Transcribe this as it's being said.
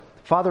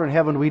Father in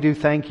heaven, we do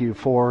thank you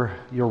for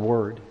your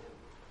word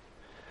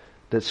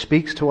that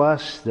speaks to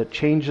us, that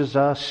changes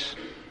us,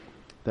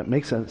 that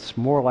makes us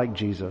more like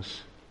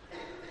Jesus.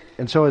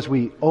 And so as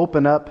we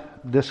open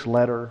up this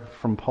letter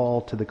from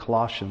Paul to the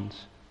Colossians,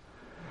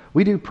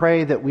 we do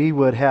pray that we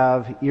would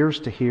have ears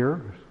to hear,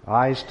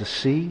 eyes to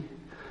see,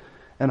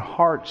 and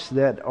hearts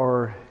that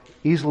are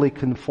easily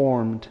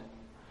conformed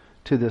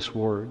to this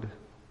word.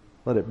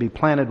 Let it be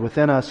planted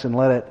within us and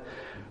let it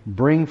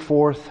bring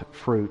forth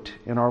fruit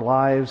in our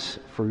lives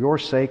for your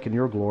sake and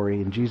your glory.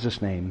 In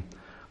Jesus' name,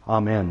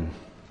 amen.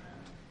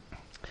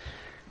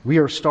 We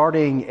are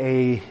starting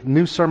a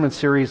new sermon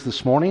series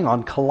this morning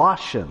on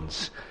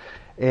Colossians.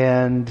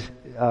 And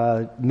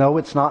no,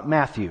 it's not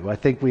Matthew. I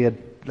think we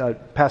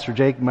had, Pastor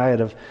Jake might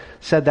have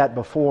said that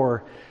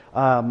before.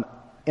 And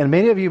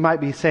many of you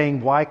might be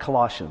saying, why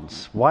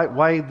Colossians?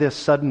 Why this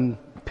sudden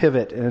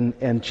pivot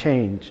and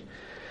change?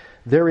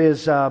 There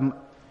is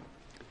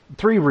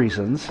 3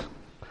 reasons.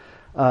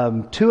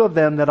 2 of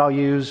them that I'll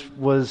use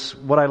was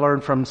what I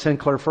learned from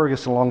Sinclair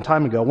Ferguson a long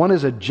time ago. One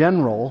is a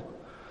general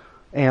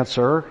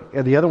answer,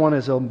 and the other one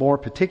is a more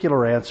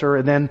particular answer,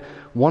 and then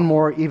one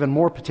more, even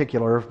more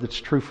particular, that's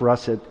true for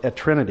us at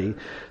Trinity.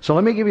 So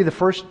let me give you the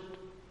first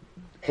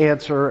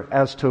answer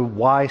as to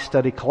why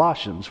study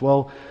Colossians.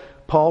 Well,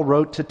 Paul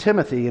wrote to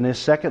Timothy in his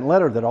second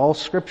letter that all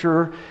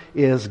Scripture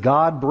is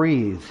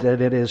God-breathed,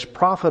 that it is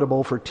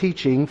profitable for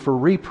teaching, for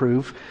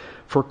reproof,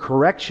 for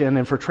correction,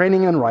 and for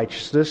training in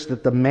righteousness,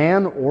 that the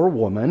man or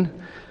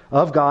woman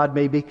of God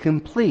may be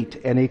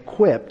complete and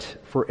equipped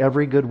for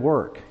every good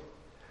work.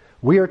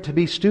 We are to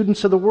be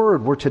students of the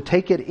Word. We're to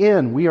take it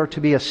in. We are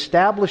to be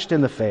established in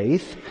the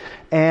faith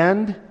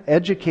and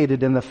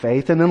educated in the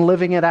faith and then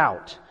living it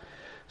out.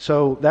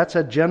 So that's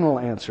a general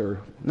answer.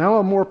 Now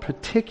a more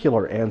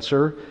particular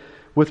answer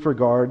with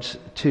regards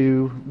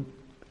to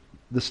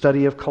the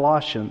study of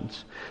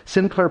Colossians.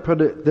 Sinclair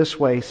put it this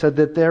way, said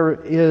that there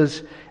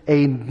is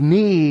a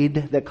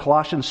need that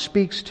Colossians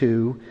speaks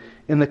to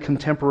in the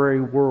contemporary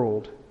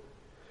world.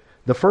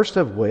 The first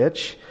of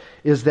which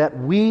is that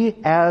we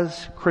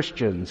as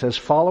Christians, as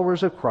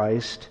followers of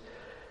Christ,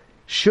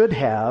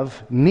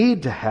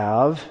 need to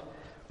have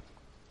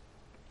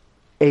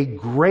a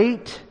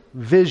great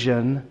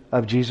vision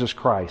of Jesus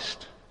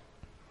Christ,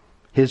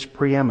 His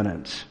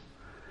preeminence.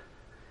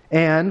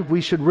 And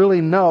we should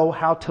really know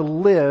how to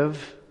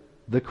live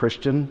the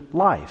Christian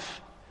life.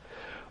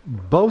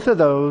 Both of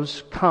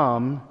those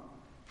come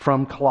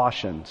from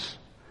Colossians.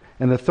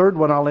 And the third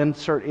one I'll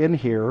insert in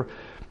here,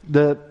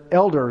 the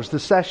elders, the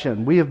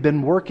session. We have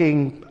been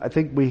working, I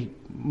think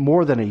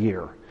more than a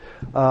year,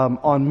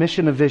 on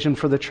mission and vision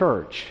for the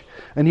church.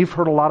 And you've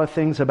heard a lot of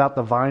things about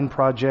the Vine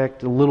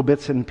Project, little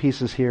bits and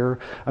pieces here.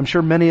 I'm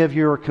sure many of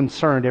you are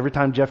concerned. Every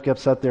time Jeff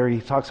gets up there, he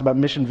talks about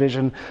mission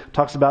vision,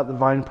 talks about the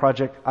Vine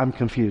Project. I'm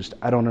confused.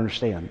 I don't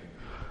understand.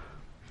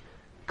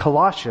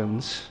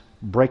 Colossians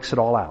breaks it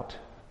all out.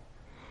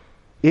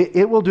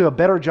 It will do a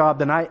better job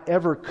than I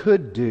ever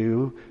could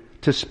do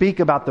to speak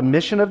about the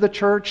mission of the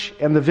church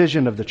and the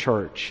vision of the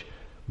church,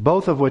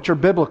 both of which are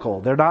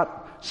biblical. They're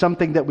not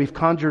something that we've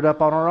conjured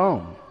up on our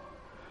own.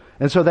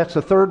 And so that's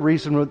the third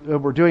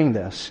reason we're doing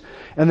this.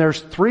 And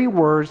there's 3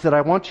 words that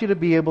I want you to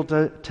be able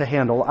to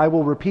handle. I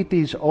will repeat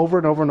these over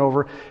and over and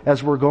over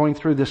as we're going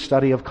through this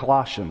study of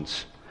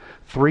Colossians.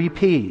 3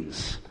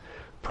 P's.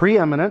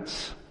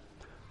 Preeminence,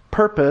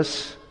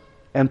 purpose,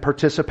 and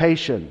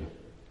participation.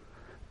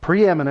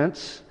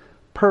 Preeminence,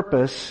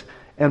 purpose,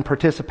 and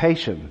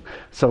participation.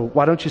 So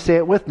why don't you say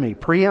it with me?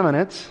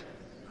 Preeminence,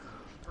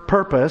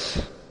 purpose,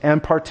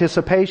 and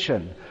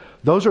participation.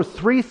 Those are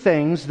 3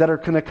 things that are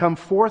going to come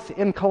forth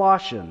in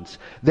Colossians.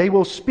 They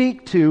will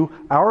speak to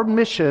our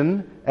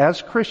mission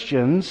as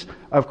Christians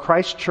of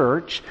Christ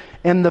Church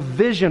and the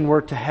vision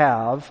we're to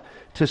have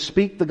to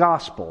speak the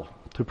gospel,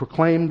 to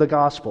proclaim the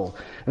gospel.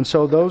 And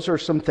so those are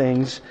some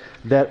things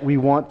that we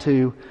want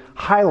to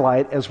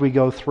highlight as we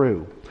go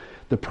through.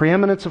 The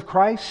preeminence of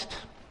Christ,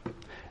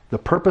 the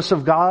purpose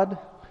of God,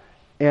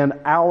 and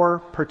our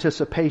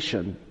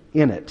participation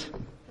in it.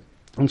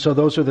 And so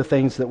those are the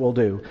things that we'll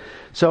do.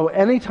 So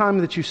anytime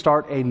that you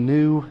start a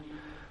new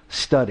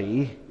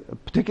study,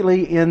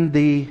 particularly in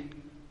the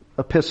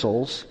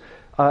epistles,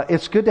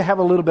 it's good to have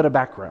a little bit of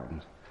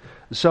background.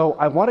 So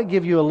I want to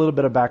give you a little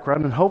bit of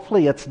background, and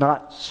hopefully it's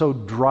not so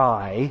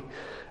dry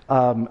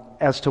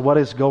as to what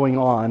is going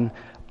on.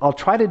 I'll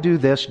try to do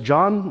this.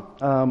 John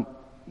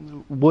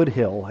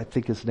Woodhill, I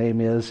think his name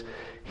is,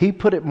 he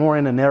put it more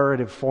in a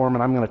narrative form,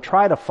 and I'm going to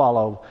try to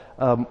follow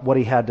what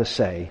he had to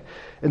say.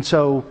 And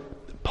so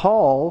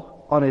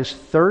Paul, on his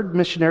 3rd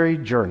missionary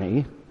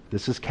journey,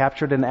 this is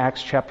captured in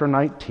Acts chapter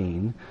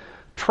 19,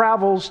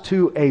 travels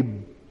to a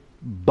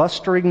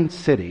bustling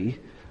city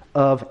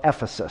of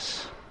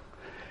Ephesus.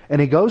 And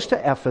he goes to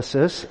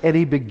Ephesus and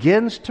he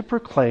begins to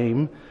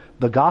proclaim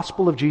the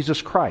gospel of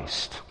Jesus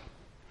Christ.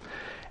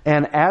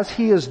 And as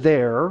he is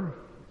there,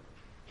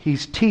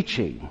 he's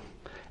teaching.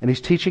 And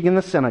he's teaching in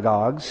the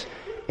synagogues.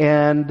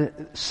 And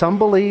some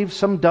believe,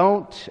 some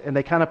don't, and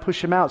they kind of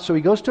push him out. So he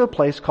goes to a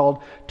place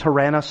called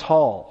Tyrannus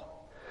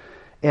Hall.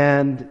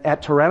 And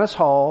at Tyrannus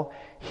Hall,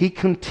 he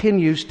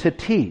continues to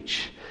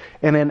teach.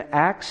 And in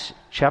Acts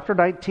chapter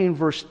 19,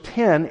 verse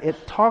 10,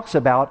 it talks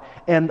about,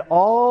 and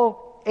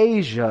all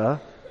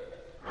Asia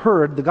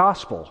heard the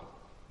gospel.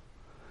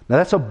 Now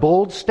that's a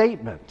bold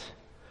statement.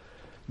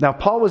 Now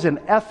Paul was in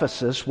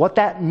Ephesus. What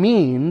that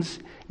means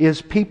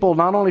is people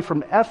not only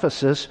from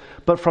Ephesus,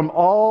 but from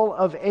all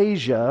of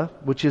Asia,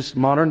 which is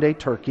modern-day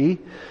Turkey,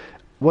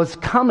 was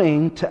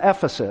coming to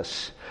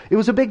Ephesus. It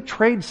was a big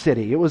trade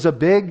city. It was a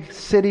big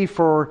city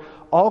for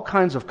all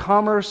kinds of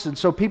commerce, and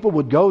so people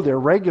would go there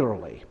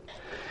regularly.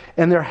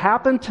 And there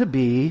happened to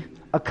be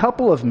a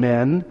couple of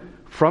men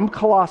from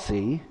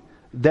Colossae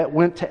that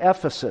went to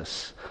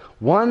Ephesus.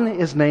 One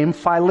is named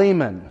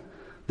Philemon.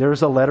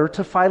 There's a letter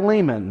to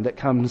Philemon that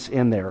comes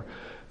in there.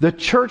 The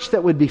church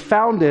that would be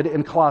founded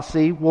in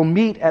Colossae will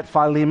meet at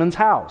Philemon's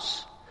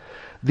house.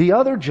 The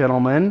other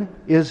gentleman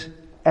is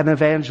an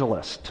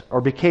evangelist, or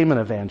became an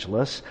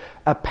evangelist,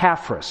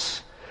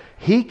 Epaphras.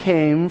 He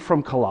came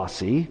from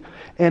Colossae,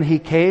 and he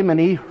came and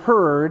he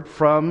heard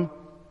from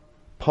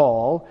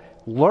Paul,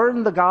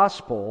 learned the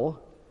gospel,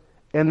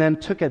 and then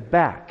took it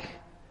back.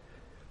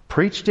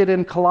 Preached it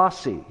in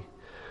Colossae,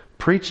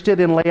 preached it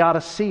in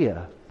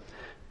Laodicea,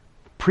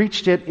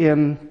 preached it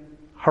in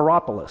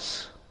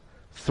Hierapolis.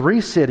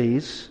 3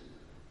 cities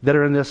that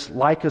are in this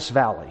Lycus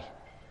Valley.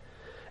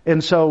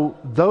 And so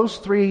those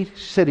 3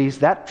 cities,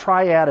 that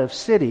triad of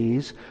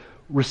cities,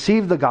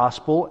 received the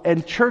gospel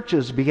and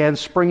churches began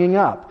springing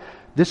up.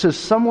 This is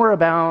somewhere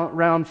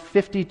around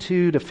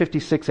 52 to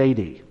 56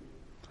 AD.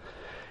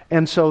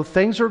 And so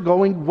things are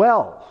going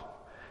well.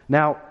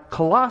 Now,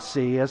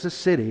 Colossae as a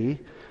city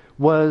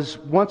was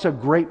once a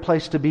great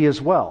place to be as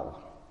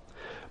well.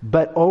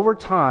 But over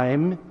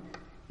time,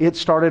 it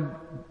started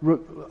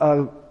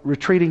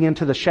retreating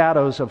into the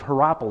shadows of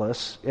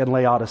Hierapolis and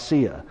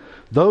Laodicea.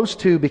 Those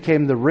 2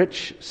 became the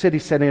rich city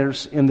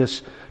centers in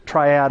this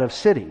triad of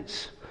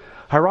cities.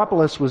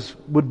 Hierapolis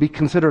would be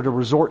considered a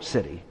resort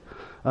city.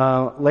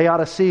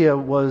 Laodicea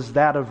was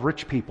that of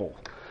rich people.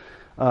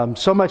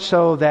 So much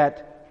so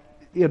that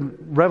in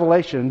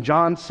Revelation,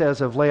 John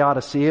says of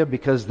Laodicea,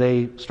 because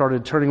they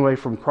started turning away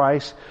from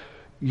Christ,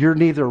 you're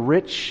neither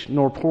rich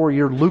nor poor,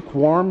 you're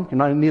lukewarm, you're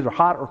not neither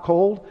hot or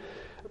cold.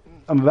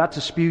 I'm about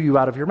to spew you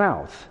out of your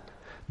mouth.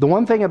 The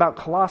one thing about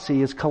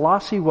Colossae is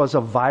Colossae was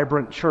a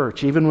vibrant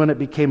church, even when it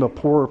became a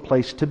poorer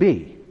place to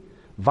be.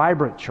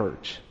 Vibrant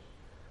church.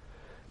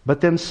 But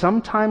then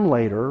sometime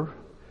later,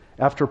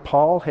 after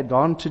Paul had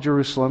gone to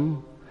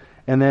Jerusalem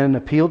and then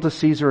appealed to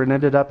Caesar and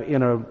ended up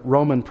in a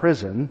Roman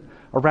prison,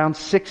 around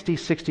 60,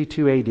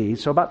 62 AD,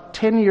 so about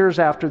 10 years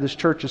after this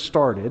church is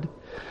started,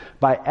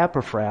 by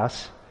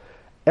Epaphras,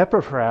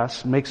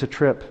 Epaphras makes a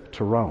trip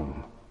to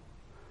Rome.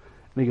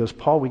 And he goes,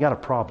 Paul, we got a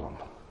problem.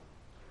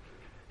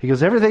 He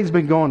goes, everything's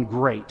been going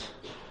great.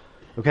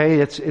 Okay,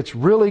 it's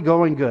really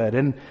going good.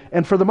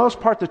 And for the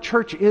most part, the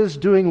church is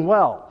doing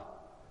well.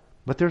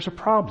 But there's a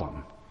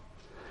problem.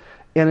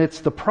 And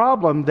it's the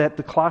problem that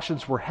the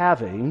Colossians were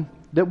having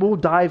that we'll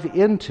dive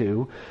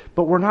into,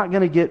 but we're not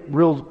going to get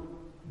real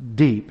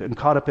deep and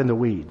caught up in the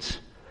weeds.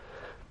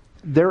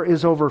 There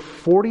is over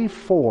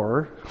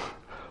 44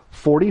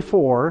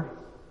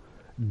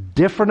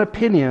 different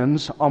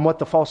opinions on what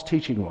the false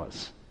teaching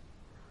was.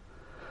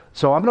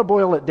 So I'm going to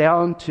boil it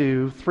down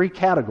to 3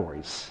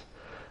 categories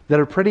that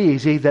are pretty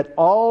easy, that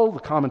all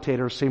the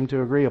commentators seem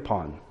to agree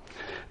upon.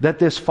 That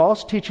this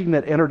false teaching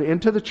that entered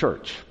into the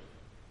church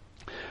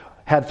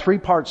had 3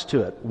 parts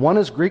to it. One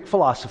is Greek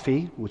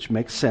philosophy, which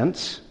makes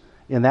sense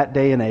in that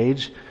day and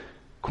age.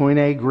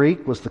 Koine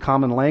Greek was the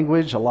common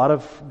language. A lot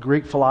of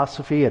Greek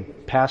philosophy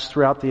had passed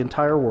throughout the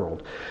entire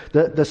world.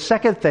 The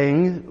second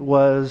thing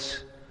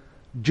was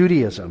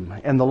Judaism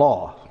and the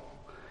law,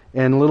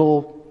 and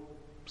little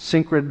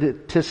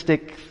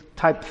syncretistic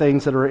type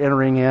things that are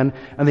entering in.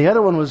 And the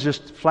other one was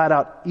just flat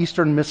out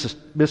Eastern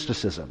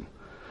mysticism.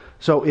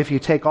 So if you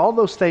take all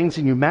those things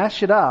and you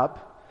mash it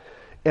up,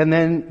 and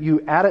then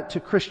you add it to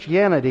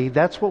Christianity,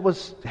 that's what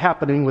was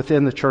happening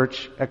within the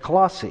church at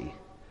Colossae.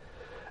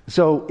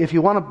 So if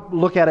you want to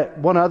look at it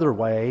one other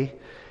way,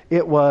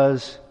 it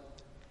was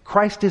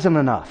Christ isn't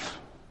enough.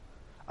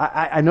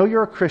 I know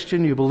you're a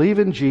Christian, you believe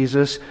in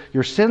Jesus,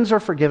 your sins are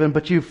forgiven,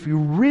 but if you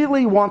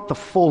really want the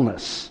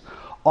fullness,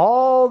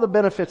 all the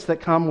benefits that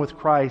come with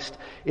Christ,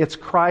 it's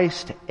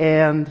Christ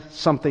and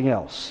something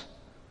else.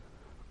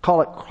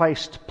 Call it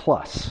Christ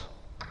plus.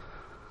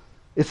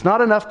 It's not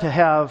enough to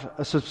have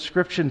a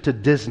subscription to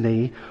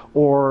Disney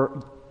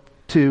or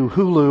to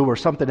Hulu or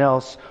something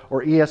else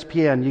or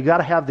ESPN. You got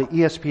to have the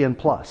ESPN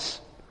plus.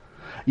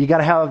 You got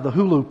to have the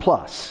Hulu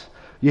plus.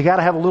 You got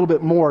to have a little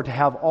bit more to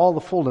have all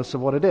the fullness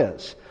of what it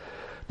is.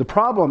 The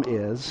problem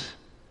is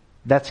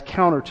that's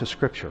counter to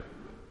Scripture.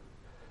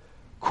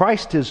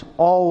 Christ is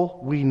all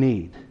we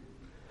need.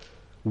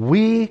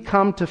 We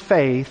come to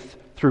faith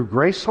through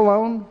grace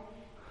alone,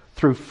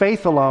 through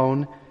faith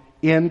alone,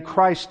 in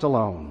Christ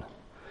alone.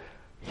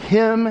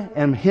 Him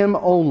and Him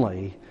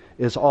only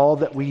is all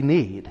that we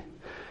need.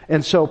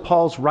 And so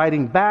Paul's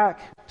writing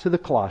back to the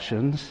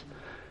Colossians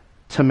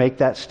to make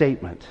that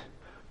statement.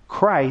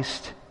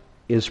 Christ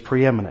is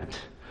preeminent.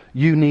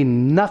 You need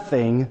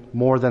nothing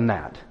more than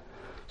that.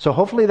 So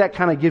hopefully that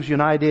kind of gives you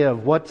an idea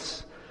of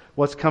what's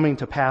coming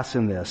to pass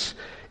in this.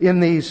 In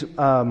these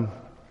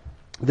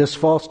this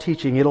false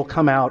teaching, it'll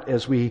come out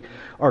as we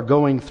are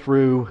going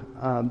through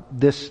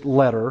this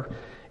letter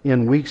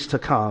in weeks to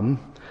come.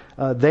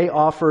 They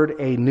offered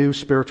a new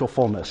spiritual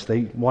fullness.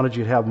 They wanted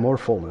you to have more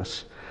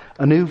fullness.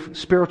 A new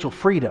spiritual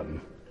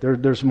freedom.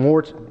 There's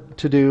more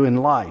to do in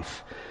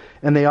life.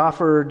 And they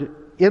offered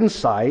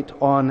insight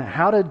on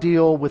how to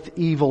deal with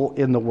evil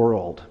in the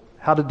world.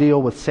 How to deal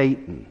with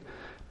Satan.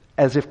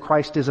 As if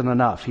Christ isn't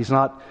enough. He's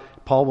not,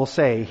 Paul will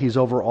say, He's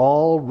over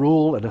all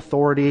rule and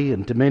authority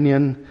and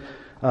dominion.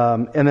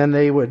 And then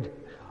they would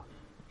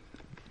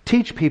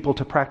teach people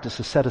to practice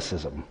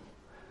asceticism.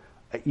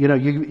 You know,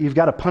 you've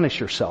got to punish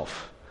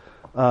yourself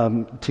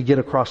to get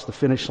across the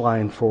finish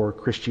line for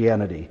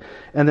Christianity.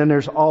 And then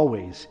there's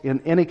always,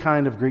 in any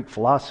kind of Greek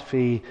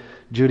philosophy,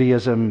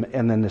 Judaism,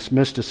 and then this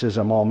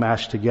mysticism all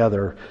mashed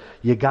together,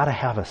 you got to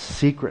have a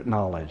secret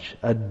knowledge,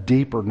 a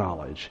deeper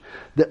knowledge.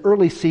 The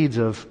early seeds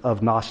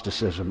of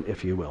Gnosticism,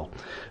 if you will.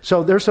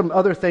 So there's some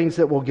other things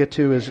that we'll get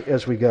to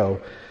as we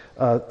go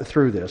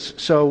through this.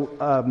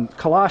 So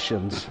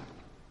Colossians,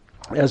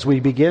 as we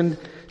begin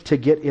to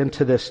get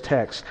into this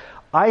text,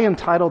 I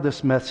entitled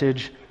this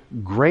message,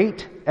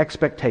 Great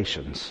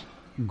Expectations.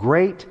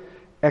 Great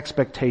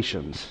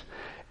Expectations.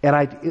 And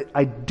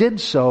I did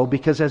so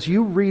because as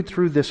you read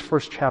through this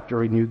first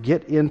chapter and you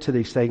get into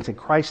these things, and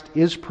Christ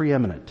is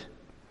preeminent.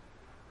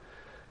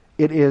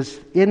 It is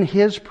in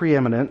His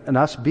preeminent and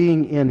us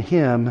being in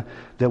Him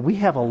that we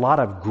have a lot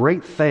of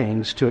great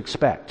things to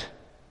expect.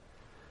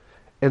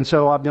 And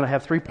so I'm going to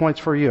have 3 points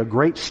for you. A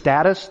great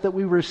status that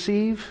we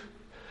receive.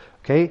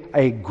 Okay,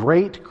 a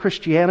great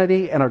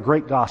Christianity and a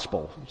great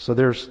gospel. So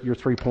there's your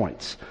 3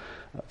 points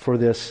for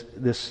this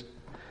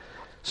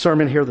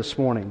sermon here this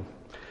morning.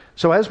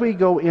 So as we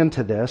go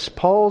into this,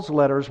 Paul's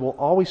letters will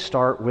always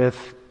start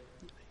with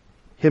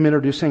him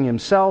introducing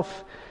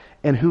himself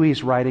and who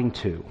he's writing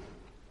to.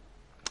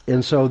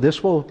 And so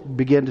this will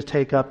begin to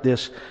take up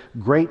this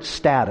great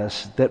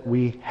status that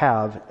we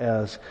have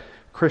as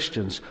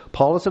Christians.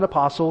 Paul is an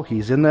apostle.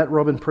 He's in that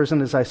Roman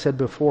prison, as I said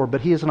before,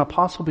 but he is an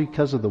apostle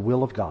because of the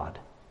will of God.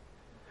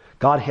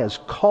 God has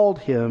called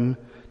him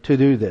to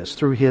do this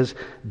through His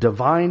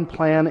divine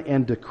plan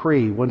and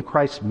decree. When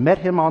Christ met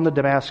him on the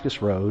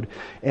Damascus Road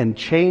and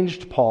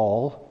changed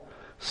Paul,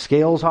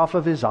 scales off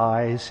of his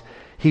eyes,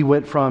 he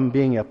went from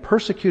being a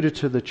persecutor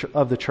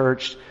of the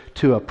church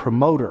to a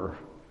promoter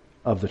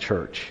of the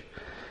church.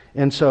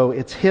 And so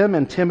it's him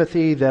and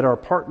Timothy that are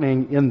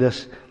partnering in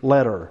this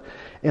letter.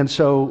 And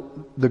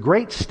so the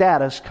great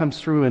status comes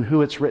through in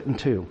who it's written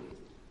to.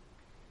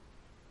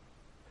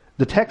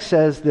 The text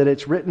says that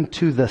it's written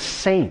to the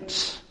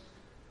saints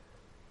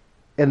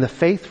and the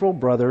faithful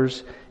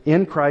brothers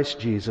in Christ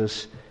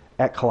Jesus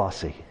at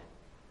Colossae.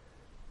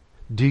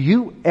 Do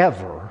you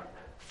ever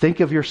think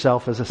of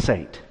yourself as a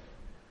saint?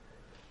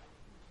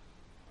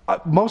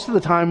 Most of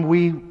the time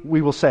we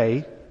will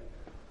say,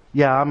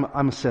 yeah,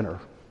 I'm a sinner.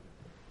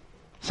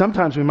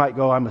 Sometimes we might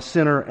go, I'm a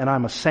sinner and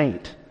I'm a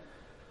saint.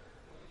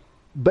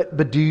 But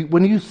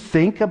when you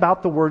think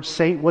about the word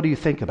saint, what do you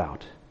think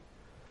about?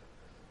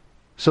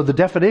 So the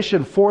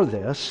definition for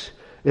this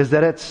is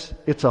that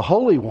it's a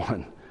holy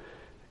one.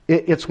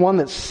 It's one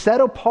that's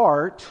set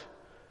apart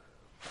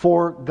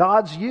for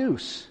God's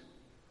use.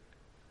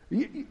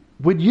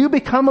 When you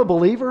become a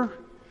believer,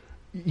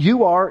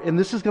 you are, and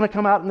this is going to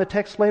come out in the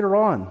text later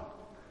on,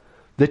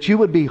 that you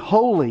would be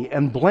holy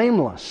and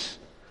blameless.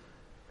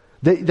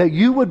 That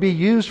you would be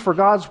used for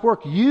God's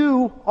work.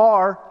 You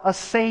are a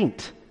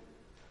saint.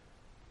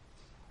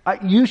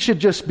 You should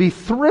just be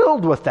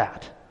thrilled with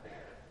that.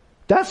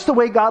 That's the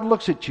way God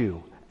looks at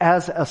you,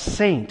 as a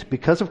saint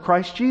because of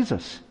Christ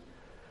Jesus.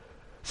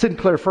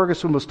 Sinclair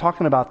Ferguson was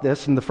talking about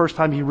this, and the first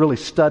time he really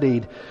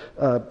studied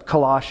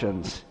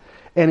Colossians,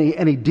 and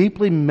he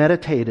deeply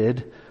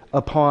meditated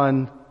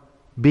upon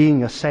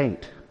being a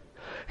saint.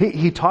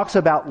 He talks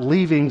about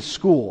leaving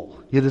school.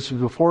 This is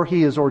before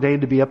he is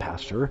ordained to be a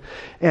pastor,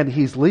 and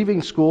he's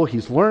leaving school.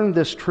 He's learned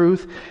this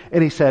truth,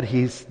 and he said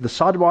the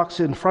sidewalk's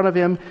in front of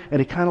him, and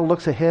he kind of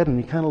looks ahead and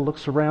he kind of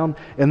looks around,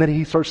 and then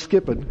he starts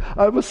skipping.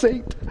 I'm a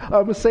saint.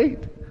 I'm a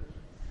saint.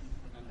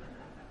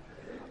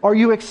 Are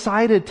you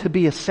excited to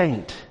be a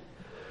saint?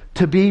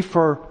 To be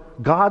for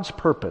God's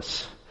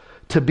purpose?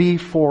 To be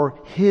for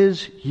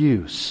His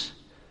use?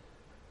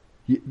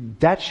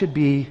 That should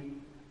be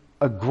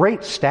a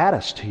great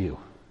status to you.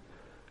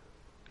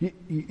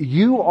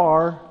 You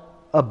are,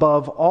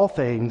 above all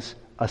things,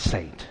 a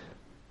saint.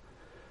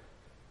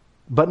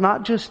 But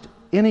not just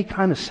any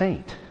kind of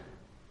saint.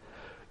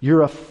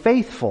 You're a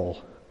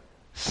faithful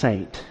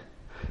saint.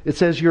 It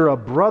says you're a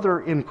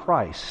brother in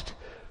Christ.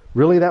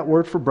 Really, that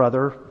word for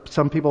brother,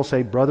 some people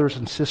say brothers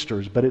and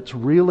sisters, but it's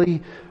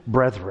really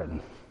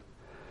brethren.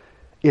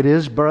 It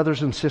is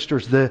brothers and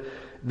sisters.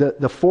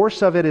 The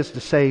force of it is to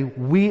say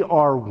we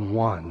are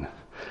one.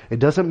 It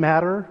doesn't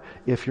matter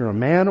if you're a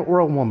man or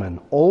a woman,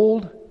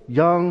 old,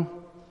 young,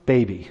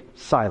 baby,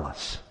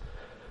 Silas.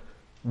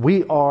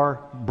 We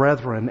are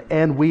brethren,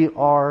 and we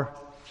are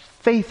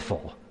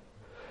faithful.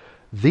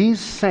 These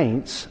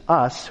saints,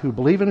 us who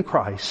believe in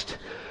Christ,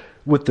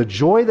 with the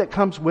joy that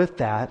comes with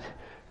that,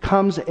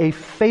 comes a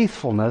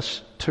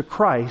faithfulness to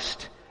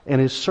Christ and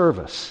His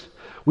service.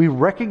 We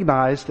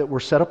recognize that we're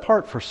set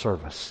apart for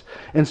service.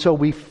 And so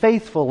we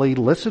faithfully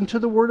listen to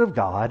the Word of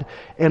God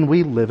and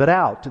we live it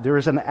out. There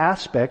is an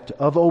aspect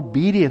of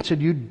obedience,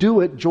 and you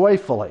do it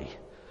joyfully.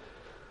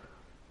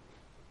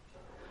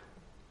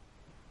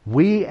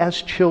 We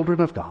as children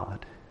of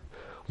God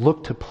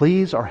look to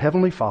please our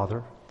Heavenly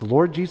Father, the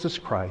Lord Jesus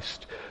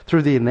Christ,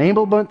 through the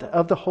enablement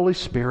of the Holy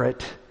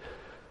Spirit,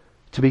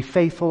 to be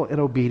faithful and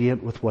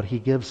obedient with what He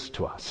gives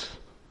to us.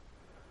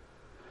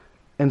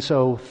 And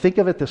so think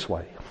of it this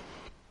way.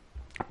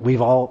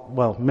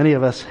 Many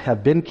of us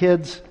have been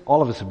kids.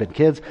 All of us have been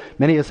kids.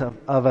 Many of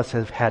us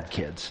have had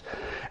kids.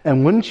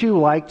 And wouldn't you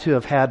like to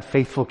have had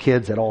faithful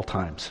kids at all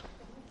times?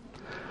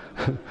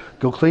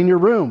 Go clean your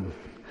room.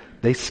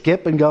 They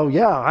skip and go,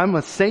 yeah, I'm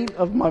a saint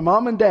of my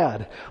mom and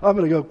dad. I'm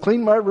going to go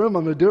clean my room.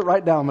 I'm going to do it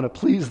right now. I'm going to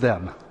please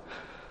them.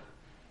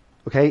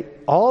 Okay,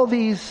 all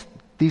these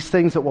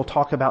things that we'll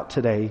talk about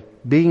today,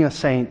 being a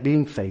saint,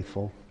 being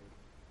faithful,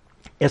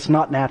 it's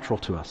not natural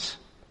to us.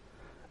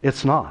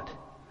 It's not.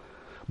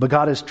 But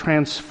God has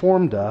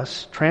transformed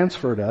us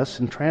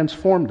and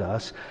transformed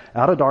us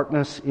out of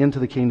darkness into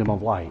the kingdom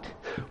of light.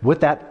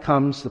 With that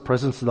comes the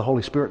presence of the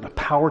Holy Spirit and the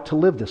power to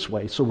live this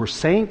way. So we're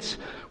saints,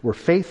 we're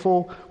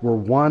faithful, we're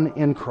one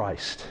in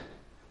Christ.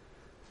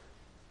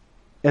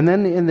 And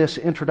then in this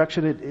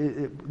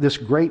introduction, this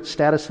great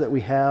status that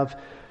we have,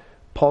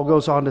 Paul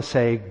goes on to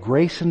say,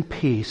 grace and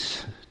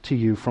peace to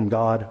you from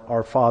God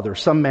our Father.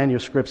 Some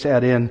manuscripts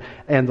add in,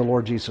 and the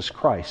Lord Jesus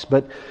Christ.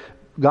 But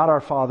God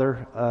our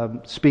Father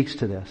speaks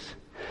to this.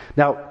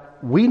 Now,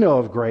 we know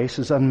of grace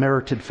as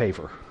unmerited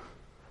favor.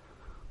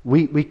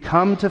 We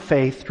come to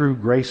faith through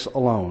grace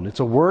alone. It's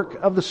a work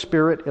of the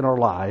Spirit in our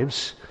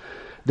lives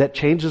that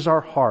changes our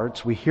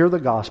hearts. We hear the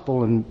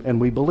gospel and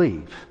we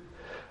believe.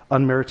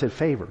 Unmerited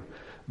favor.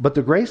 But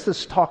the grace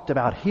that's talked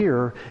about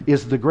here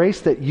is the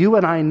grace that you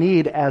and I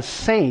need as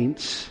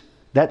saints,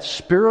 that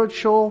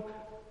spiritual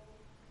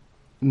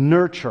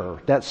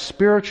nurture, that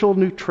spiritual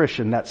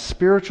nutrition, that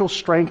spiritual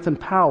strength and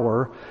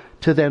power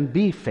to then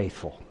be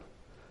faithful.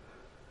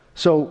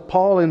 So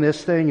Paul in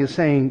this thing is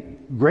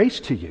saying grace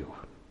to you,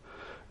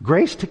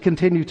 grace to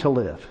continue to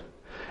live,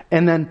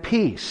 and then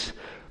peace.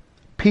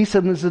 Peace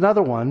is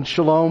another one.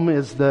 Shalom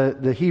is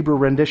the Hebrew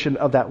rendition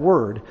of that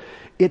word.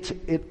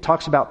 It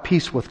talks about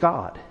peace with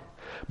God.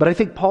 But I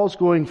think Paul's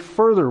going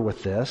further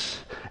with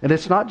this, and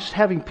it's not just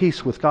having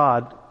peace with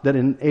God that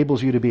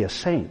enables you to be a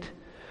saint.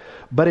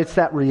 But it's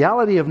that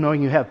reality of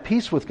knowing you have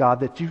peace with God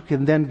that you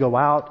can then go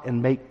out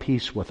and make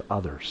peace with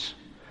others.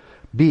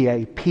 Be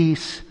a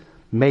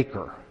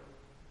peacemaker.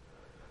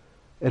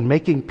 And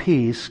making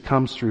peace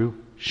comes through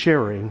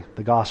sharing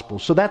the gospel.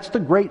 So that's the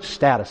great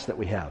status that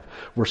we have.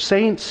 We're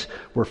saints,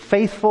 we're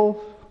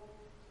faithful,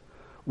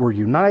 we're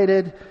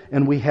united,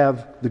 and we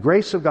have the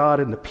grace of God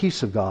and the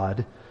peace of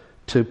God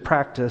to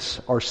practice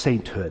our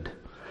sainthood.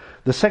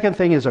 The second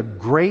thing is a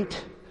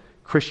great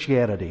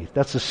Christianity.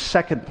 That's the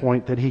second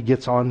point that he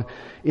gets on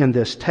in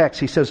this text.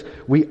 He says,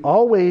 we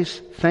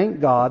always thank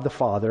God the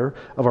Father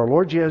of our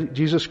Lord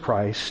Jesus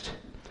Christ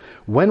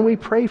when we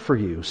pray for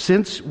you,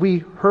 since we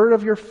heard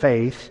of your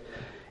faith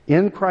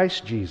in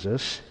Christ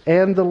Jesus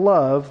and the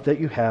love that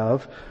you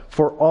have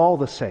for all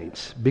the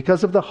saints,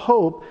 because of the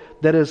hope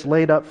that is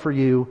laid up for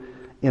you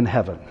in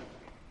heaven.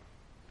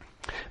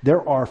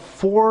 There are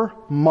 4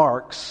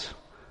 marks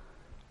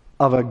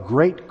of a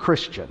great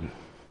Christian,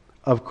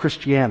 of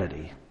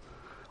Christianity.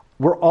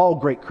 We're all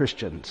great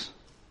Christians.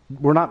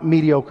 We're not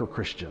mediocre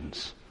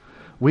Christians.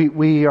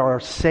 We are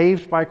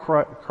saved by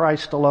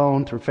Christ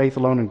alone, through faith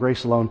alone and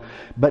grace alone.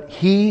 But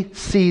He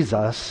sees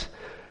us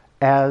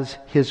as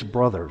His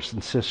brothers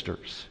and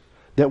sisters.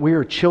 That we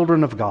are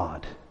children of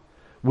God.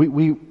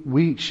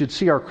 We should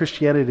see our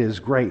Christianity as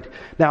great.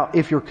 Now,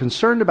 if you're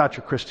concerned about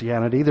your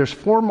Christianity, there's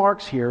 4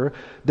 marks here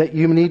that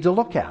you need to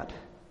look at.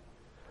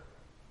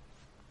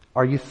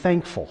 Are you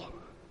thankful?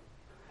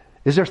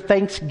 Is there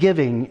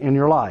thanksgiving in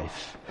your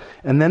life?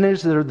 And then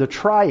is there the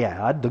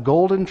triad, the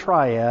golden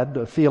triad,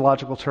 a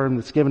theological term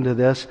that's given to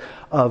this,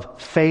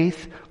 of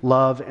faith,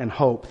 love, and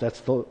hope. That's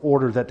the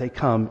order that they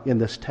come in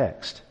this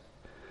text.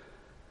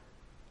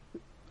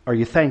 Are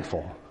you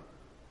thankful?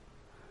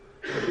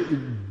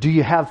 Do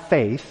you have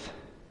faith?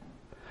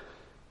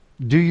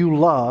 Do you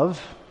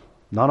love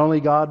not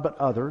only God but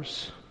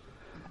others?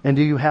 And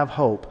do you have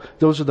hope?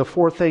 Those are the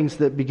 4 things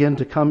that begin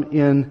to come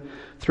in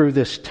through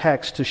this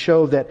text to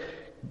show that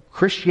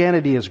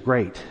Christianity is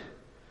great.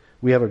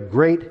 We have a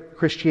great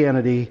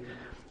Christianity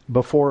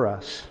before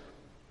us.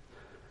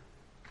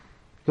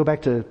 Go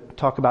back to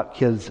talk about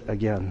kids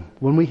again.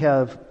 When we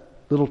have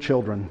little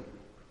children,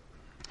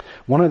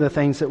 one of the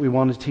things that we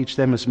want to teach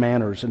them is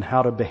manners and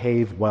how to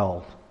behave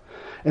well.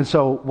 And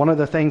so one of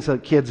the things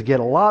that kids get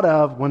a lot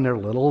of when they're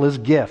little is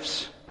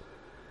gifts.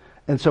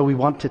 And so we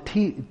want to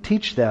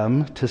teach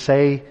them to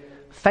say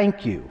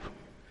thank you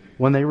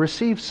when they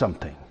receive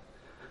something.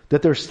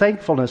 that there's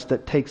thankfulness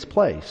that takes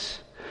place.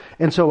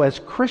 And so as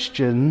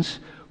Christians,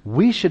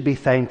 we should be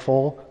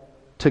thankful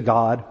to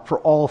God for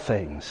all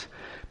things.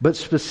 But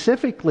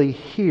specifically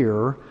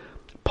here,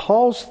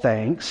 Paul's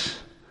thanks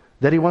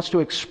that he wants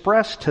to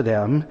express to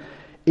them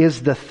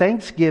is the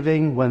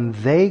thanksgiving when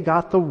they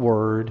got the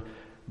word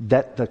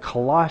that the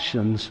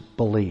Colossians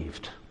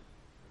believed,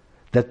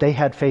 that they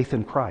had faith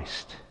in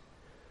Christ.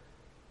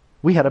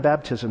 We had a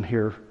baptism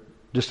here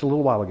just a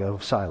little while ago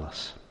of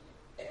Silas.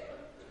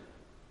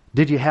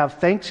 Did you have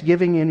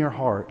thanksgiving in your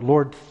heart?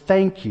 Lord,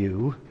 thank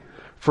you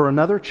for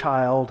another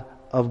child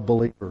of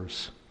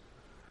believers.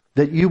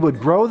 That you would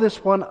grow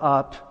this one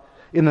up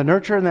in the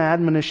nurture and the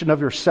admonition of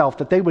yourself,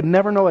 that they would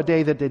never know a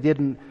day that they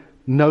didn't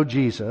know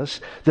Jesus,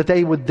 that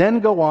they would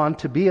then go on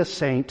to be a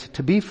saint,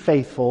 to be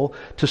faithful,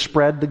 to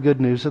spread the good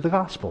news of the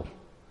gospel.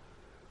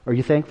 Are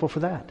you thankful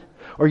for that?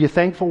 Are you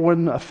thankful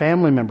when a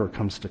family member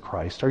comes to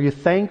Christ? Are you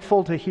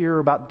thankful to hear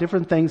about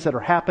different things that are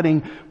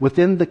happening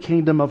within the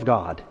kingdom of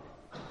God?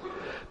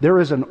 There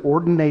is an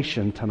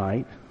ordination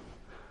tonight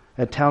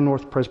at Town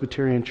North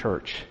Presbyterian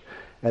Church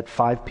at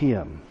 5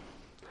 p.m.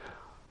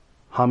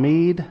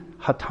 Hamid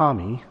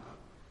Hatami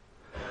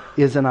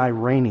is an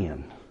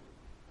Iranian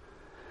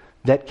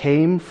that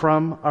came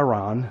from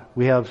Iran.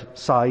 We have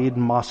Saeed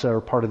and Masa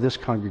are part of this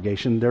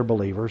congregation. They're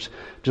believers,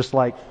 just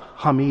like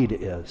Hamid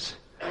is.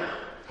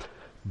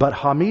 But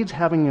Hamid's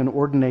having an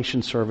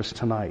ordination service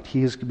tonight.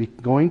 He is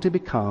going to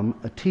become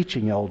a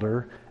teaching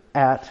elder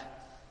at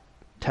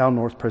Town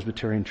North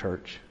Presbyterian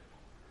Church.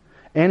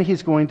 And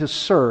he's going to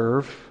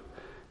serve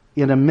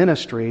in a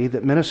ministry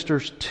that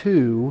ministers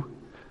to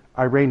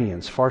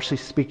Iranians,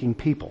 Farsi-speaking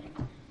people.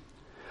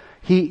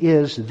 He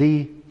is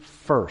the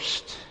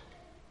first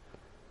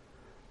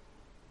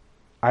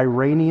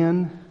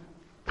Iranian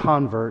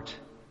convert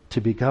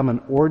to become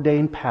an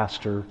ordained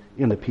pastor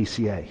in the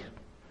PCA.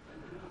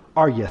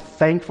 Are you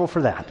thankful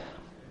for that?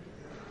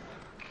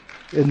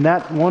 Isn't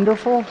that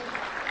wonderful?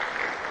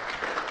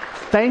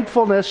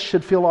 Thankfulness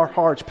should fill our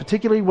hearts,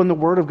 particularly when the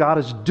Word of God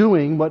is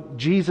doing what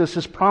Jesus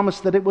has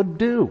promised that it would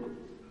do.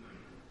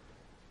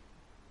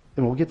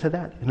 And we'll get to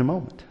that in a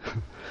moment.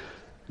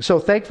 So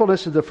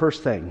thankfulness is the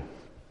first thing.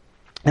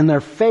 And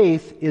their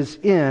faith is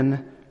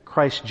in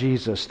Christ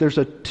Jesus. There's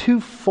a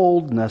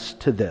twofoldness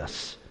to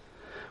this.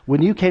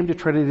 When you came to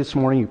Trinity this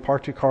morning, you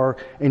parked your car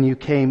and you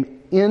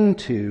came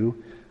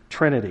into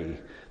Trinity.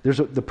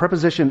 The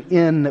preposition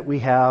in that we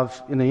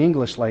have in the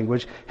English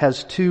language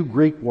has two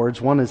Greek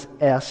words. One is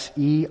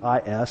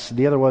S-E-I-S,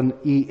 the other one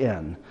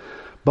E-N.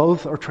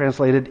 Both are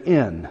translated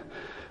in.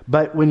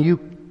 But when you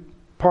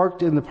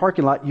parked in the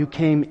parking lot, you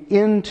came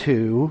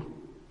into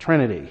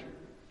Trinity.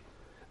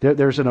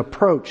 There's an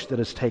approach that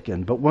is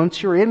taken. But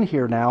once you're in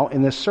here now,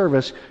 in this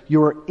service,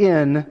 you're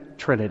in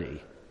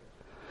Trinity.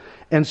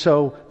 And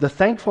so the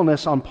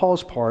thankfulness on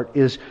Paul's part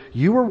is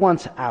you were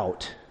once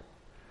out,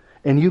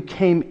 and you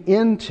came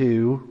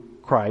into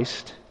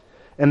Christ,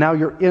 and now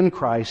you're in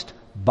Christ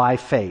by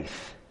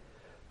faith.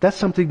 That's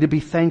something to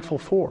be thankful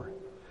for.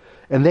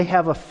 And they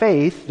have a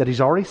faith that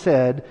he's already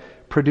said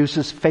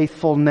produces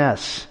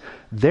faithfulness.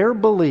 Their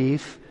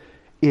belief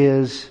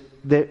is,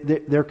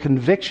 their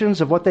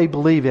convictions of what they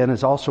believe in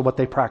is also what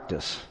they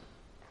practice.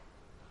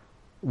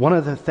 One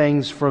of the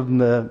things from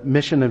the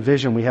mission and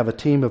vision, we have a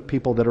team of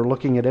people that are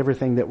looking at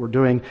everything that we're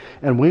doing,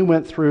 and we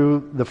went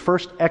through the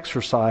first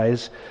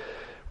exercise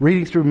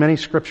reading through many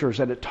scriptures,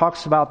 and it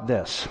talks about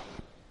this.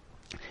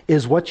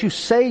 Is what you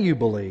say you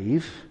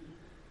believe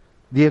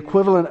the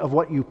equivalent of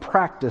what you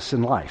practice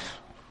in life?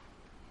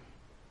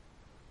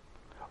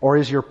 Or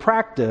is your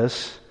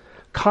practice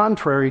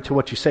contrary to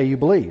what you say you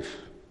believe?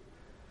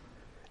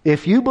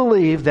 If you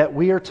believe that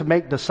we are to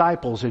make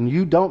disciples and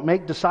you don't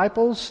make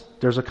disciples,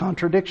 there's a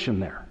contradiction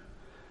there.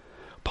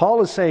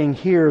 Paul is saying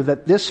here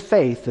that this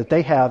faith that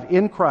they have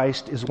in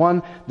Christ is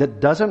one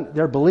that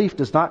their belief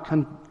does not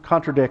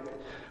contradict,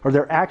 or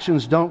their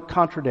actions don't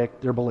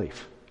contradict their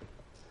belief.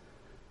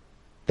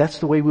 That's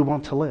the way we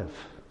want to live.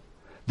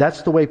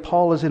 That's the way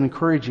Paul is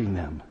encouraging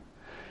them.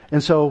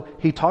 And so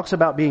he talks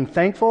about being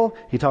thankful,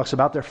 he talks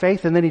about their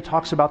faith, and then he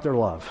talks about their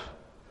love.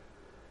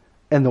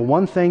 And the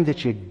one thing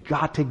that you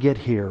got to get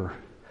here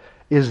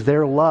is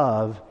their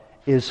love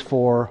is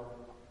for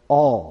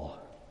all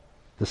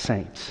the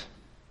saints.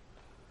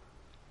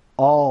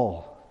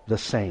 All the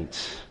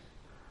saints.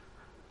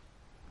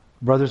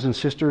 Brothers and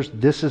sisters,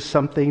 this is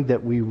something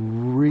that we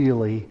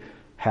really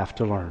have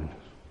to learn,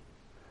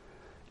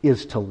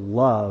 is to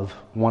love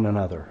one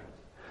another.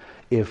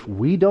 If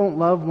we don't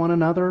love one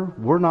another,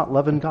 we're not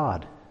loving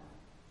God.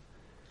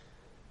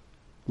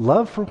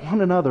 Love for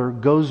one another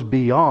goes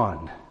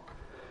beyond.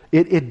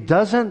 It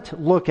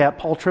doesn't look at,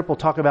 Paul Tripp will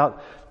talk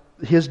about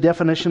his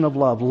definition of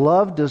love.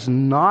 Love does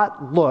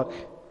not look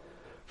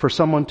for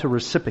someone to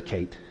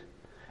reciprocate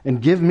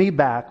and give me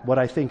back what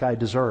I think I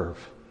deserve.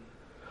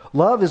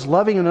 Love is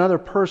loving another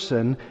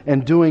person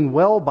and doing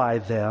well by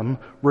them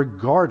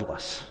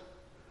regardless.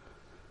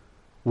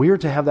 We are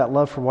to have that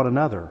love for one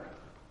another.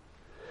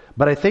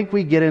 But I think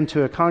we get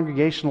into a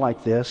congregation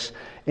like this,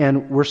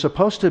 and we're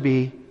supposed to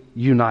be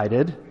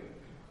united,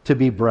 to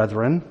be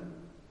brethren.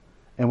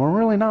 And we're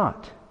really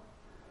not.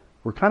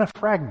 We're kind of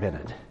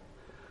fragmented.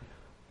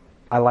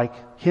 I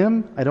like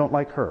him, I don't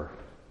like her.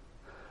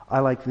 I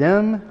like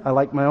them, I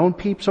like my own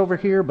peeps over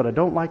here, but I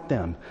don't like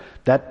them.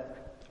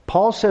 That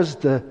Paul says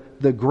the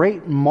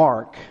great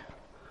mark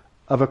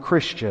of a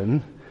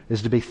Christian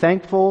is to be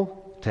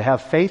thankful, to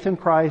have faith in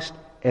Christ,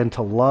 and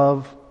to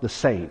love the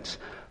saints.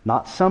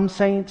 Not some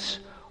saints,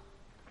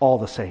 all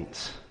the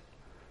saints.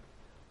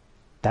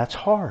 That's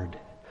hard.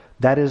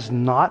 That is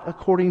not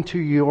according to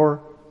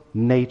your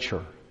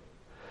nature.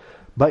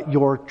 But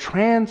your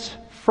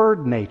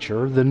transferred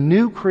nature, the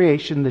new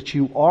creation that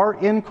you are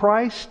in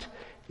Christ,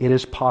 it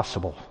is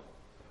possible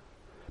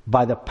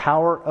by the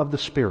power of the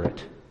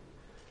Spirit.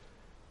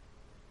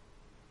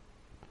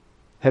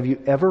 Have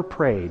you ever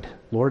prayed,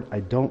 Lord, I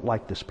don't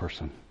like this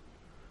person.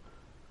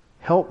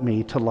 Help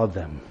me to love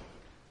them.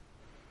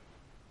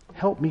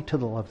 Help me to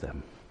love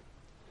them.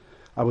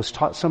 I was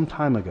taught some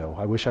time ago.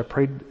 I wish I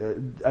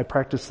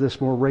practiced this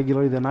more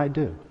regularly than I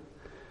do.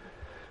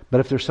 But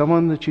if there's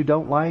someone that you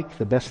don't like,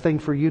 the best thing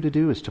for you to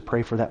do is to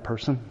pray for that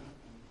person.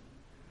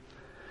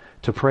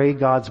 To pray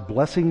God's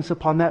blessings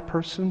upon that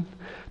person.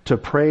 To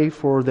pray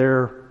for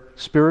their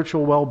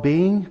spiritual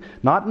well-being.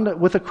 Not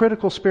with a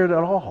critical spirit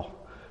at all.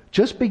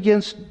 Just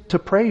begins to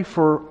pray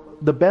for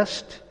the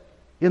best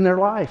in their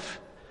life.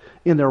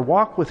 In their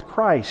walk with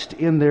Christ.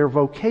 In their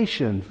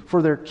vocation.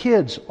 For their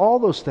kids. All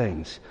those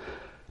things.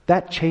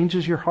 That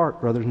changes your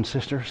heart, brothers and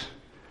sisters.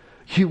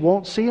 You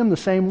won't see them the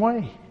same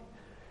way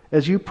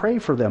as you pray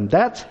for them.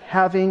 That's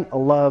having a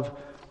love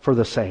for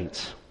the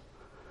saints.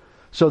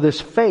 So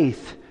this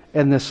faith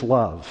and this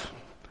love,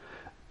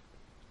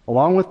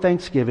 along with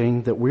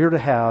thanksgiving that we're to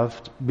have,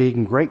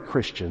 being great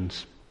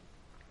Christians,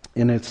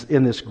 in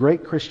this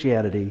great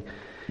Christianity,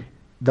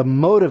 the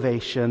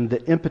motivation,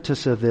 the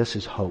impetus of this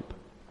is hope.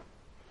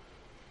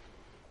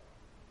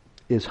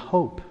 Is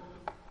hope.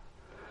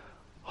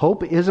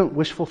 Hope isn't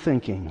wishful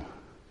thinking.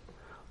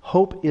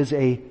 Hope is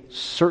a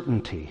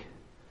certainty.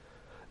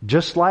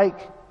 Just like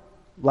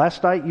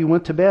last night you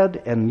went to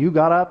bed and you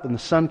got up and the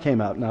sun came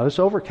out. Now it's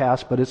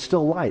overcast, but it's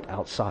still light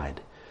outside.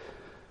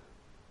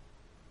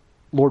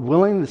 Lord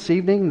willing, this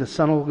evening the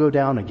sun will go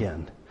down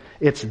again.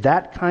 It's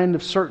that kind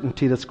of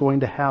certainty that's going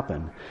to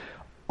happen.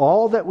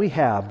 All that we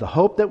have, the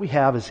hope that we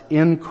have, is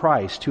in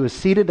Christ, who is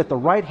seated at the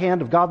right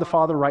hand of God the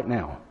Father right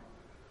now.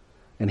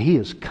 And He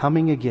is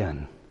coming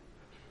again.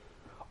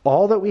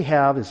 All that we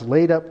have is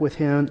laid up with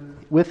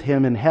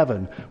Him in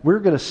heaven. We're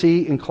going to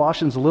see in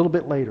Colossians a little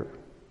bit later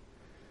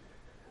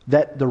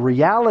that the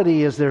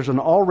reality is there's an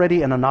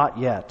already and a not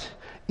yet.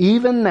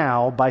 Even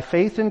now, by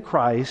faith in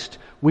Christ,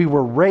 we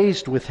were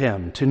raised with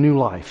Him to new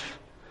life,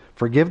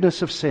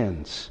 forgiveness of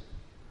sins.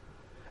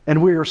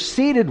 And we are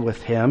seated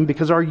with Him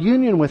because our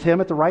union with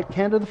Him at the right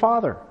hand of the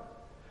Father.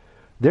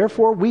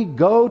 Therefore, we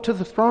go to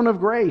the throne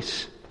of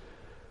grace.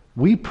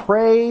 We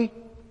pray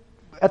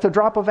at the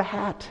drop of a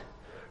hat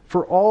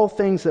for all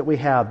things that we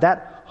have.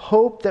 That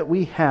hope that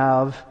we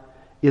have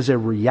is a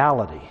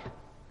reality,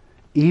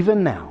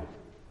 even now.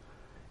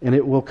 And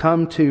it will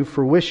come to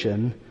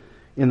fruition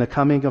in the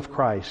coming of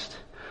Christ.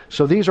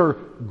 So these are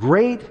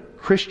great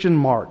Christian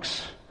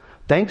marks.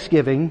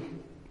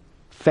 Thanksgiving,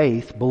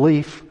 faith,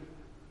 belief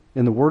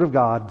in the Word of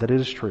God that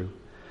it is true.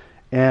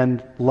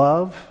 And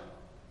love.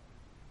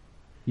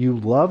 You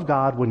love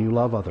God when you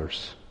love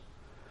others.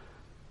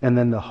 And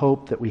then the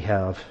hope that we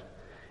have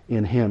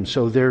in Him.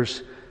 So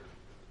there's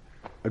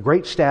a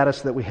great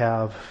status that we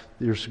have.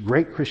 There's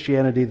great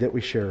Christianity that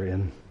we share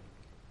in.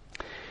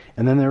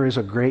 And then there is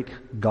a great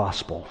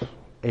gospel.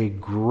 A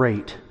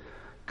great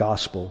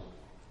gospel.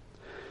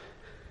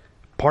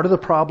 Part of the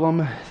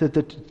problem that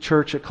the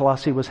church at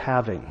Colossae was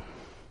having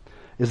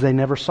is they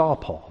never saw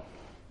Paul.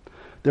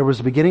 There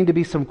was beginning to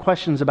be some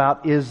questions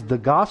about, is the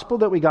gospel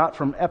that we got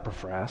from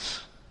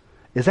Epaphras,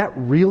 is that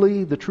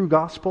really the true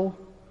gospel?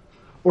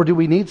 Or do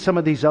we need some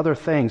of these other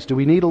things? Do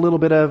we need a little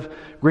bit of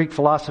Greek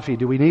philosophy?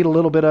 Do we need a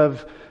little bit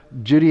of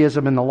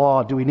Judaism and the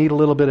law? Do we need a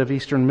little bit of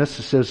Eastern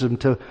mysticism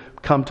to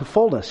come to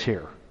fullness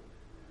here?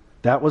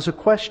 That was a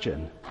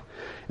question.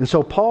 And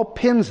so Paul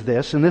pins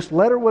this, and this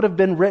letter would have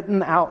been read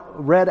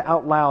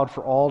out loud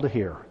for all to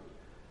hear.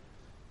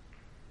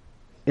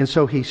 And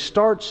so he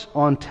starts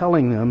on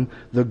telling them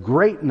the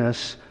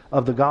greatness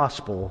of the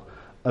gospel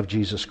of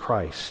Jesus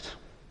Christ.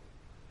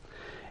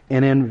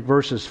 And in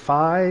verses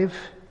 5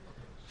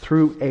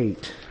 through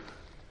 8,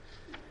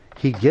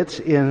 he gets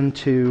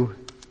into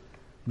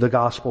the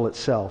gospel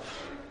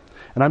itself.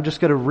 And I'm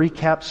just going to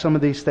recap some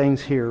of these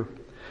things here.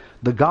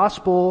 The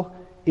gospel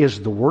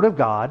is the Word of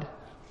God.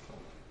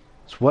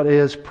 It's what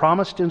is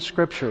promised in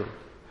Scripture.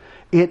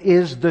 It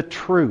is the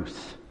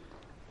truth.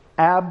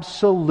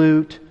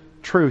 Absolute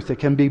truth. It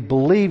can be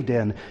believed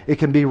in. It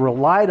can be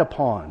relied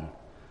upon.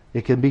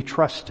 It can be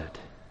trusted.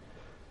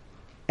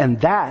 And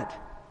that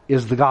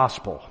is the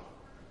gospel.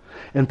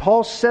 And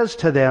Paul says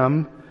to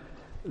them,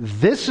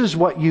 this is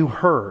what you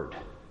heard.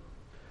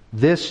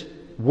 This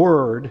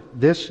word,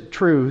 this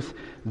truth,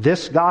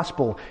 this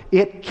gospel.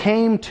 It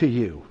came to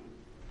you.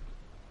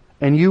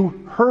 And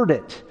you heard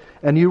it.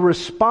 and you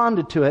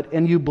responded to it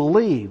and you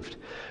believed.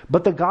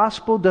 But the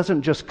gospel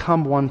doesn't just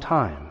come one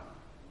time.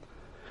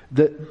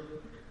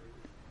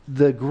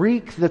 The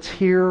Greek that's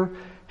here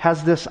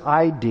has this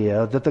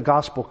idea that the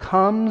gospel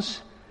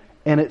comes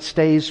and it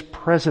stays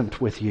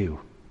present with you.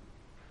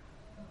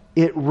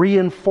 It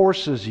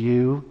reinforces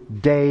you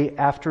day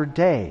after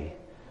day.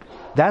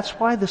 That's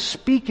why the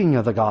speaking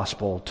of the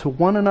gospel to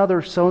one another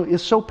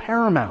is so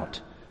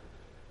paramount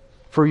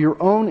for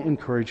your own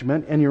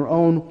encouragement and your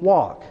own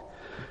walk.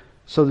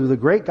 So the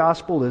great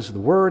gospel is the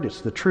word,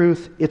 it's the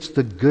truth, it's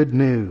the good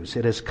news.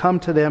 It has come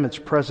to them, it's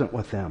present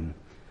with them.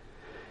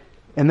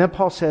 And then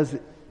Paul says,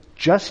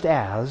 just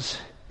as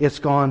it's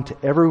gone to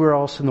everywhere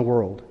else in the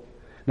world.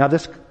 Now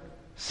this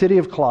city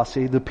of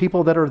Colossae, the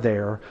people that are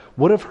there,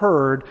 would have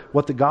heard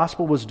what the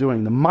gospel was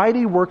doing, the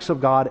mighty works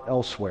of God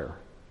elsewhere.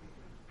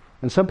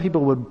 And some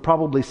people would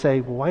probably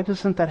say, well, why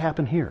doesn't that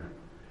happen here?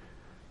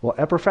 Well,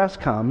 Epaphras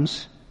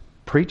comes,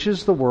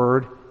 preaches the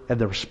word, and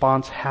the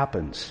response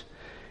happens.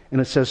 And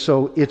it says,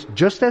 so it's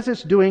just as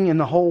it's doing in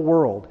the whole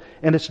world,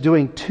 and it's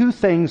doing two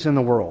things in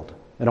the world.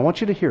 And I want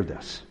you to hear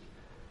this.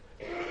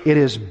 It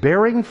is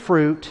bearing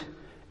fruit,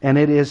 and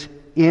it is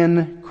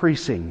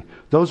increasing.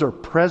 Those are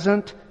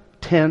present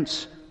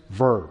tense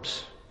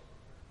verbs.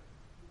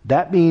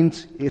 That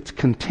means it's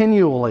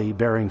continually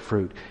bearing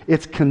fruit.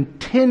 It's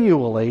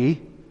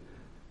continually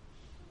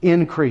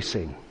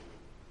increasing.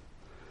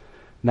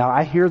 Now,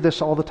 I hear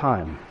this all the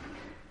time.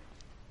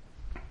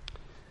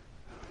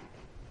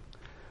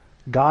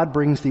 God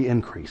brings the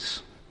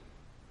increase.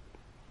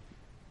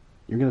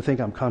 You're going to think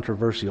I'm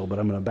controversial, but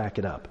I'm going to back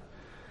it up.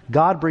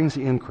 God brings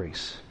the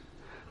increase.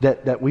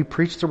 That we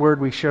preach the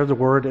word, we share the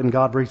word, and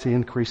God brings the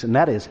increase. And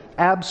that is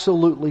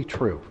absolutely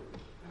true.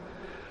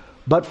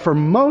 But for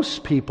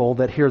most people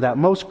that hear that,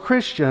 most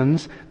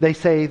Christians, they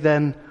say,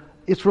 then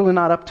it's really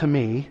not up to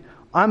me.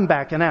 I'm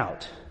backing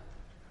out.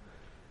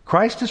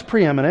 Christ is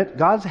preeminent.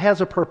 God has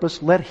a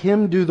purpose. Let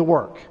Him do the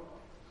work.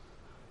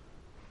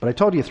 But I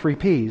told you 3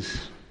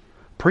 P's.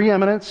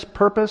 Preeminence,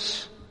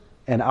 purpose,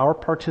 and our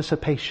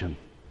participation.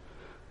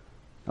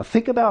 Now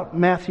think about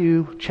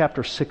Matthew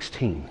chapter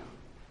 16.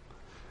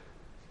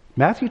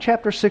 Matthew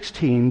chapter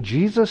 16,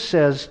 Jesus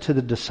says to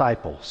the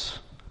disciples,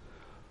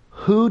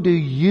 who do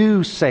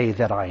you say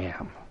that I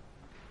am?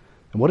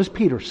 And what does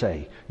Peter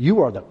say?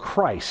 You are the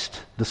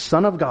Christ, the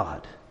Son of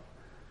God.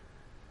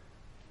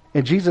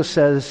 And Jesus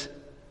says,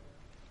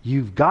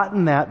 you've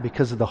gotten that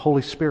because of the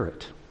Holy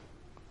Spirit.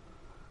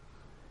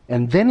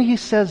 And then He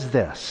says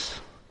this,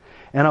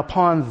 and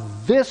upon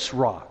this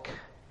rock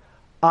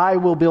I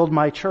will build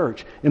my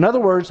church. In other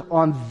words,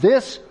 on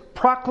this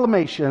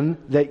proclamation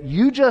that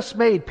you just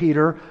made,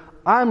 Peter,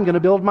 I'm going to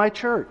build my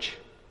church.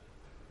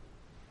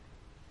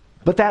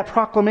 But that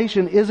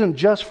proclamation isn't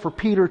just for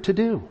Peter to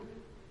do.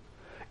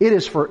 It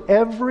is for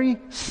every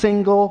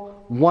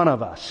single one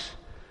of us.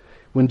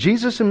 When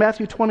Jesus in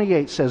Matthew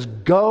 28 says,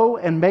 go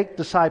and make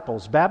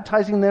disciples,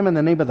 baptizing them in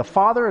the name of the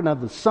Father and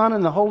of the Son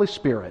and the Holy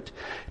Spirit,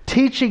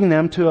 teaching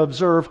them to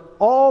observe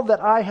all that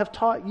I have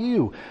taught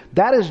you.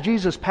 That is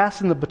Jesus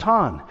passing the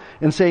baton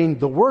and saying,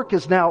 the work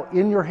is now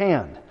in your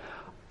hand.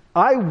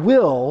 I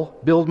will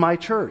build my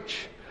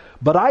church,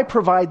 but I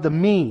provide the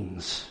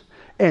means,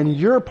 and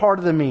you're part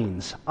of the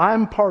means.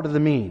 I'm part of the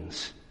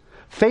means.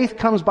 Faith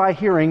comes by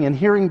hearing, and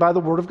hearing by the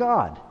Word of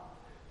God.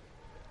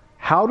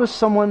 How does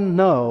someone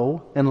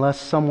know unless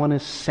someone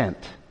is sent?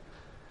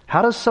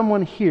 How does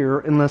someone hear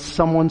unless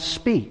someone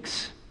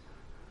speaks?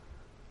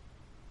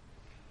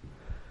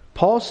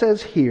 Paul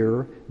says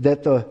here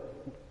that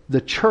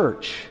the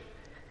church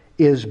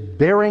is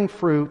bearing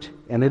fruit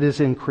and it is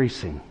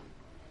increasing.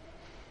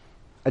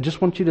 I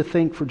just want you to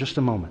think for just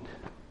a moment.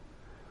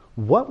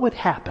 What would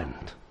happen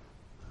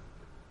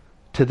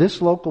to this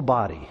local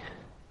body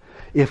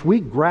if we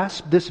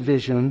grasp this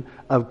vision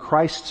of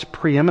Christ's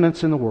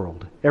preeminence in the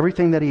world,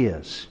 everything that He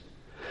is?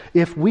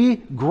 If we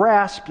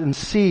grasped and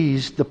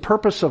seized the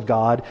purpose of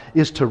God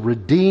is to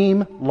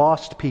redeem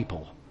lost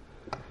people,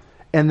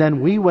 and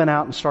then we went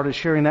out and started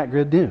sharing that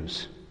good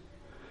news.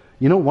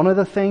 You know, one of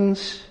the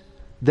things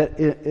that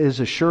is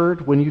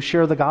assured when you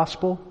share the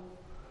gospel,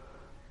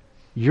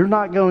 you're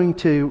not going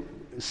to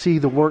see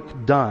the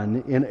work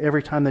done in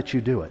every time that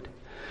you do it.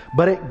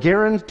 But it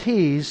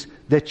guarantees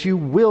that you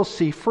will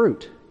see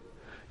fruit.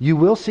 You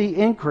will see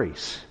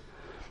increase.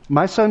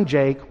 My son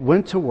Jake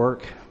went to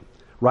work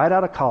right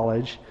out of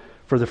college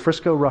for the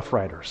Frisco Rough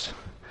Riders.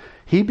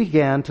 He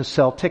began to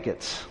sell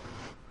tickets.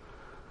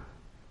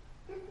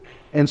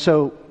 And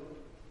so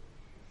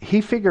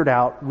he figured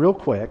out real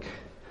quick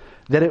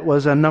that it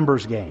was a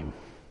numbers game.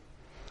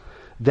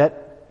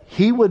 That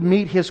he would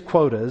meet his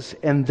quotas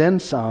and then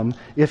some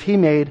if he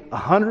made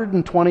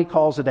 120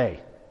 calls a day.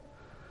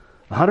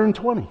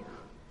 120.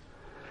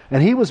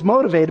 And he was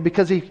motivated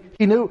because he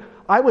knew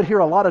I would hear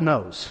a lot of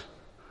no's,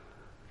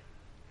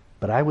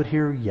 but I would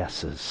hear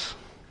yeses.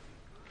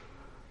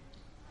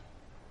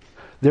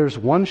 There's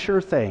one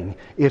sure thing.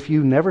 If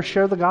you never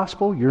share the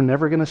gospel, you're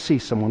never going to see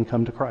someone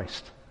come to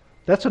Christ.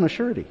 That's an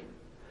assurity.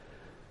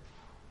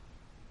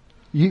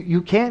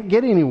 You can't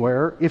get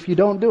anywhere if you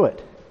don't do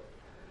it.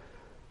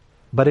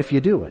 But if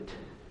you do it,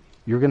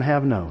 you're going to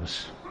have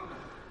no's.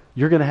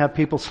 You're going to have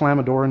people slam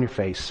a door in your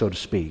face, so to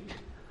speak.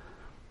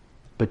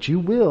 But you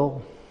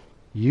will,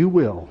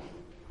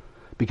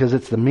 because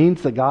it's the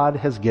means that God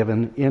has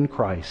given in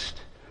Christ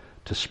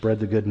to spread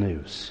the good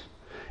news.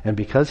 And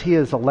because He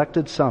has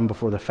elected some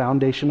before the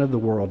foundation of the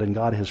world, and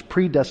God has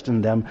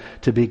predestined them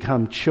to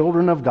become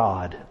children of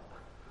God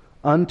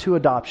unto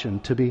adoption,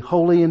 to be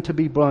holy and to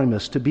be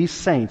blameless, to be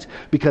saints,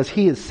 because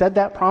He has said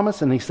that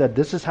promise and He said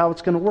this is how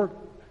it's going to work.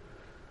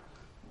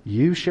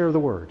 You share the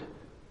word.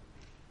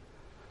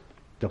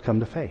 They'll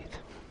come to faith.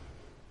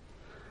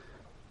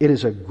 It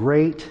is a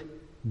great,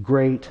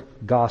 great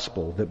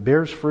gospel that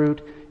bears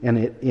fruit and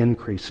it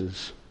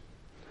increases.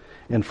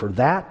 And for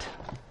that,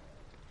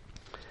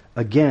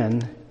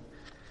 again,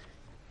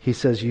 he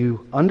says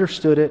you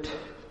understood it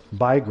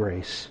by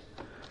grace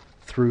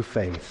through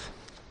faith.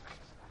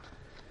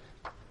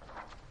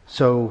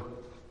 So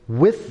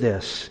with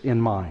this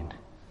in mind,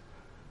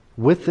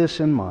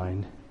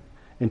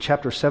 in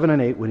chapter 7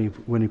 and 8,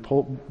 when he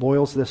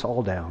boils this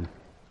all down,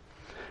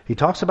 he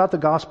talks about the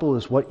gospel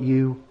as what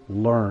you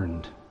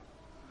learned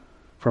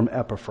from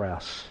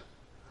Epaphras.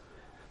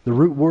 The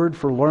root word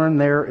for learn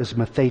there is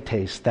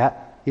mathetes.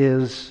 That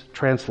is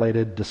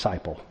translated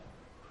disciple.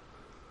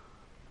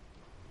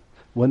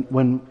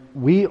 When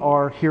we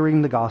are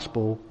hearing the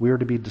gospel, we are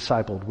to be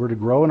discipled. We're to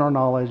grow in our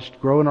knowledge,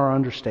 grow in our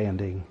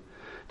understanding,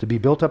 to be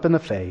built up in the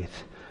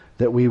faith,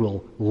 that we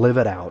will live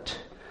it out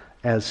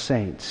as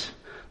saints.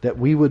 That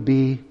we would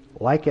be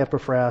like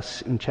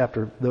Epaphras in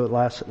the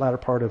latter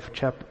part of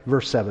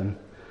verse 7,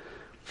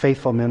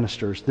 faithful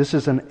ministers. This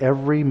is an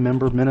every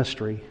member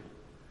ministry.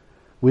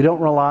 We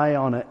don't rely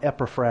on an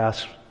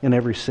Epaphras in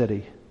every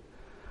city.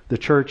 The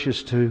church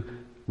is to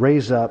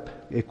raise up,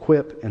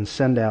 equip, and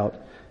send out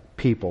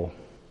people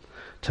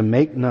to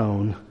make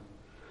known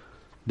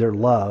their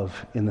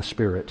love in the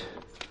Spirit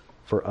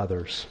for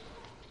others.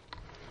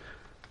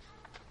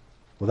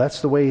 Well,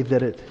 that's the way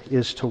that it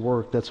is to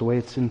work. That's the way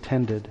it's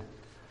intended.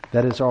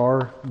 That is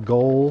our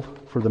goal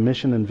for the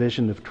mission and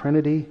vision of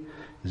Trinity,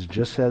 is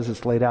just as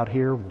it's laid out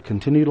here. We'll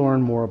continue to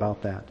learn more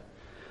about that.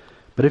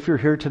 But if you're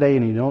here today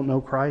and you don't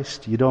know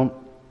Christ, you don't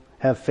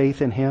have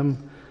faith in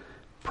Him,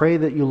 pray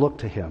that you look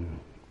to Him.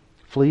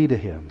 Flee to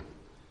Him.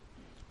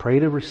 Pray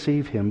to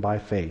receive Him by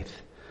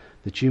faith,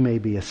 that you may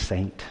be a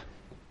saint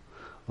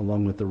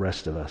along with the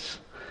rest of us.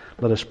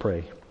 Let us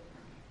pray.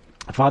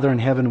 Father in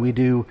heaven, we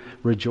do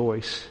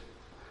rejoice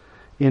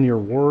in your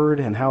word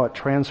and how it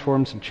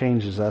transforms and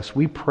changes us.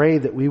 We pray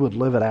that we would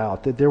live it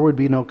out, that there would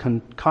be no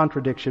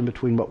contradiction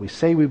between what we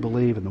say we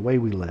believe and the way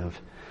we live.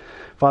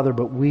 Father,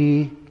 but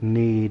we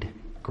need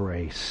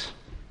grace.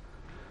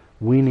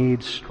 We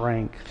need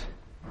strength.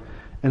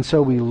 And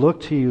so we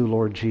look to you,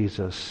 Lord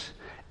Jesus,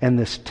 and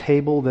this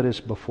table that is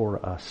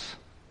before us,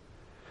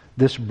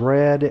 this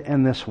bread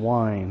and this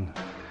wine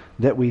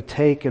that we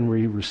take and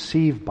we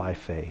receive by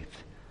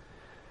faith,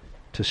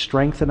 to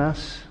strengthen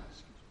us,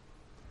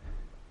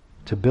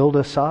 to build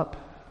us up,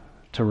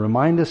 to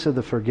remind us of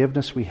the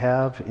forgiveness we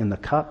have in the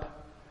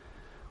cup.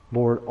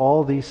 Lord,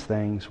 all these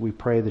things we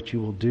pray that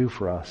you will do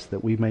for us,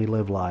 that we may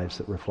live lives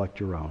that reflect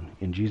your own.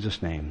 In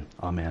Jesus' name,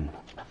 amen.